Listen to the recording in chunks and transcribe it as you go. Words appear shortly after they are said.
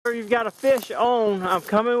You've got a fish on, I'm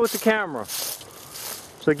coming with the camera.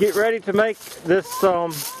 So get ready to make this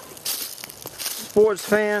sports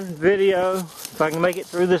fan video, if I can make it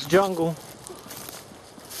through this jungle.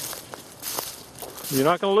 You're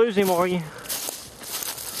not going to lose him, are you?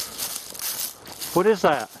 What is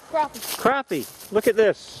that? Crappie. Crappie. Look at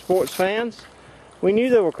this, sports fans. We knew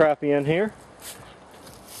there were crappie in here.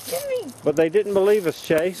 But they didn't believe us,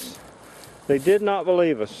 Chase. They did not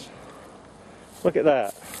believe us. Look at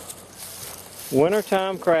that.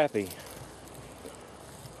 Wintertime crappie.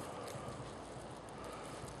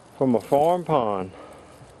 From a farm pond.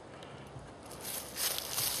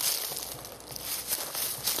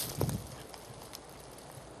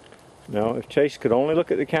 Now, if Chase could only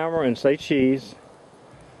look at the camera and say cheese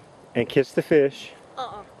and kiss the fish,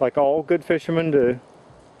 like all good fishermen do.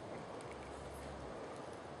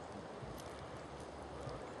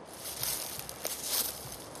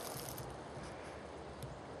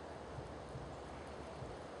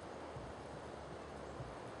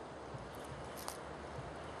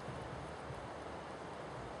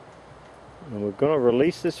 And we're going to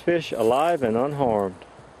release this fish alive and unharmed.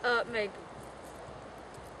 Maybe.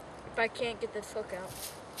 If I can't get this hook out.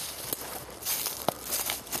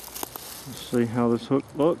 Let's see how this hook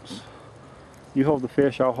looks. You hold the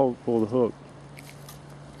fish, I'll pull the hook.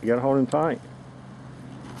 You gotta hold him tight.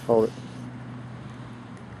 Hold it.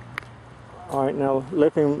 Alright, now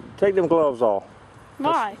lift him, take them gloves off.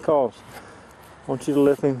 Why? Because I want you to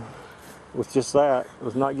lift him with just that,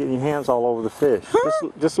 with not getting your hands all over the fish.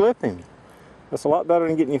 just lift him. That's a lot better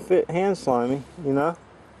than getting your hands slimy, you know?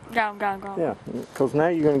 Got him. Yeah, because now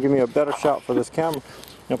you're going to give me a better shot for this camera.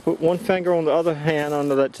 Now put one finger on the other hand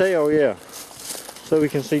under that tail, yeah. So we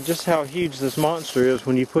can see just how huge this monster is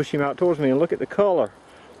when you push him out towards me. And look at the color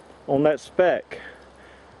on that speck.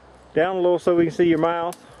 Down a little so we can see your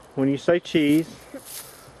mouth when you say cheese.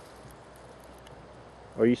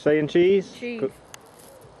 Are you saying cheese? Cheese.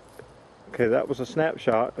 Okay, that was a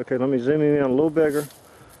snapshot. Okay, let me zoom him in a little bigger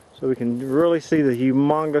so we can really see the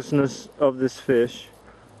humongousness of this fish.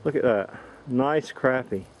 Look at that. Nice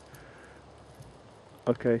crappie.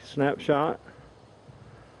 Okay, snapshot.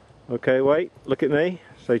 Okay, wait. Look at me.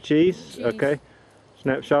 Say cheese. Okay.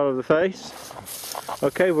 Snapshot of the face.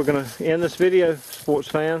 Okay, we're going to end this video, sports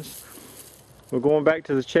fans. We're going back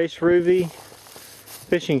to the Chase Ruby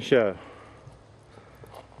fishing show.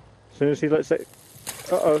 As soon as he lets it...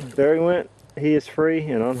 Uh-oh, there he went. He is free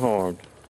and unharmed.